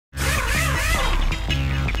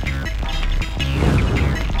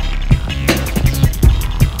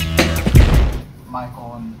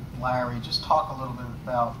Larry, just talk a little bit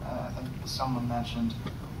about, I think someone mentioned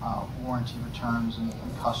warranty returns and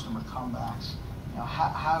customer comebacks.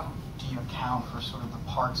 How do you account for sort of the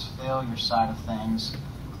parts failure side of things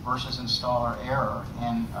versus installer error?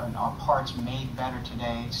 And are parts made better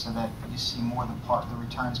today so that you see more of the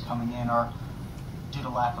returns coming in are due to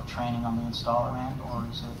lack of training on the installer end, or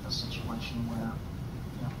is it a situation where,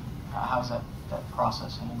 how's that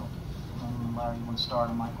process handled? And Larry, you want to start,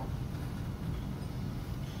 or Michael?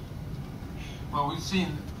 Well, we've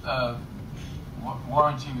seen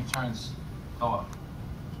warranty returns go up,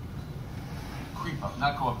 creep up,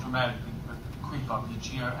 not go up dramatically, but creep up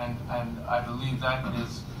each year, and I believe that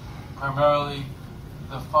is primarily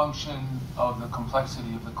the function of the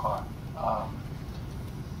complexity of the car.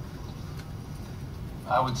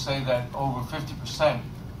 I would say that over 50%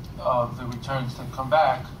 of the returns that come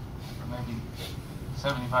back, or maybe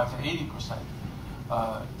 75 to 80%,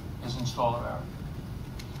 is installer error.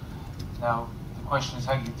 Now, the question is,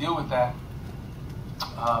 how do you deal with that?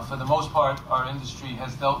 For the most part, our industry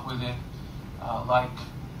has dealt with it like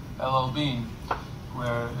LL Bean,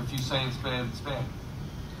 where if you say it's bad, it's bad.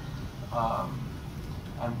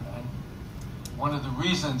 And one of the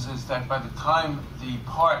reasons is that by the time the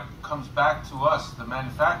part comes back to us, the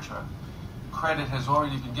manufacturer, credit has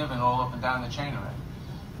already been given all up and down the chain already.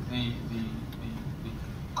 The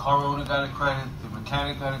car owner got a credit, the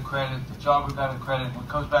mechanic got a credit, the jobber got a credit. When it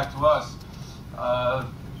comes back to us,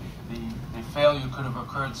 the failure could have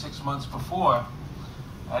occurred 6 months before,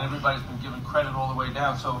 and everybody's been given credit all the way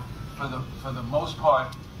down. So for the most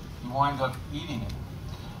part, you wind up eating it,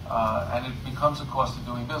 and it becomes a cost of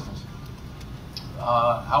doing business.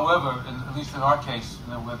 However, at least in our case,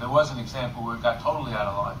 there was an example where it got totally out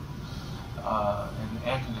of line. In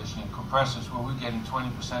air conditioning, compressors, where we're getting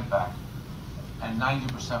 20% back, and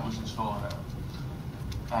 90% was installer error.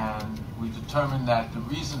 And we determined that the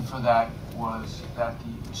reason for that was that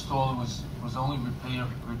the installer was only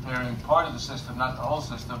repairing part of the system, not the whole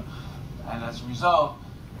system, and as a result,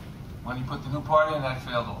 when he put the new part in, that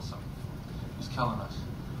failed also. It was killing us.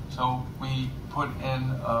 So we put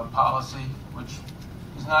in a policy, which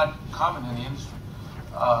is not common in the industry,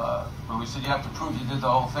 where we said you have to prove you did the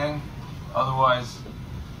whole thing, otherwise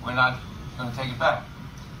we're not going to take it back.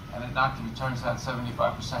 And it knocked the returns down 75%.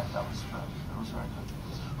 That was very good.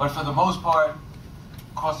 But for the most part,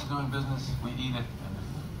 cost of doing business, we eat it. And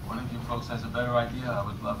if one of you folks has a better idea, I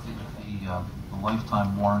would love to hear it. The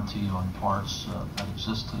lifetime warranty on parts that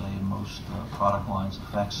exist today in most product lines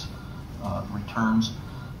affects returns.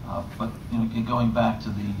 But going back to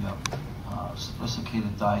the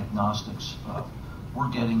sophisticated diagnostics, we're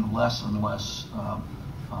getting less and less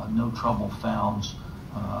no trouble founds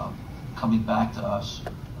coming back to us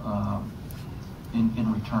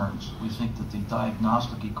in returns. We think that the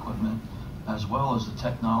diagnostic equipment, as well as the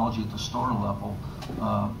technology at the store level,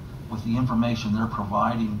 with the information they're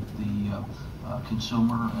providing the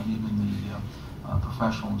consumer and even the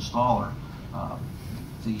professional installer,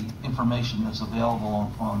 the information that's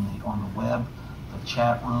available on the web, the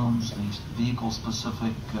chat rooms, these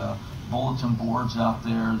vehicle-specific bulletin boards out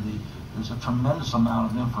there. There's a tremendous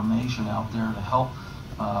amount of information out there to help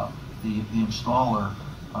the installer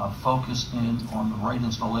focus in on the right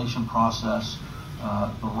installation process,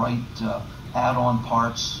 the right add-on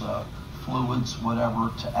parts, fluids,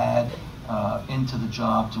 whatever, to add into the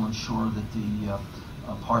job to ensure that the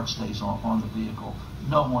part stays on the vehicle.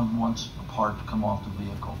 No one wants a part to come off the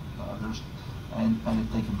vehicle. And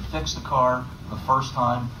if they can fix the car the first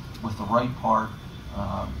time with the right part,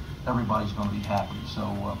 everybody's going to be happy.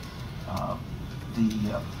 So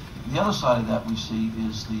the other side of that we see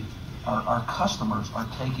is our customers are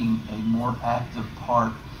taking a more active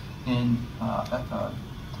part in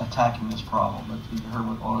attacking this problem. You heard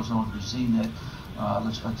what AutoZone has seen that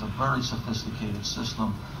it's a very sophisticated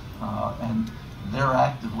system, and they're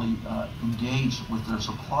actively engaged with their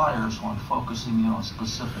suppliers on focusing in on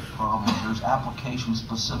specific problems. There's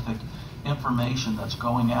application-specific information that's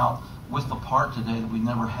going out with the part today that we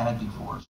never had before.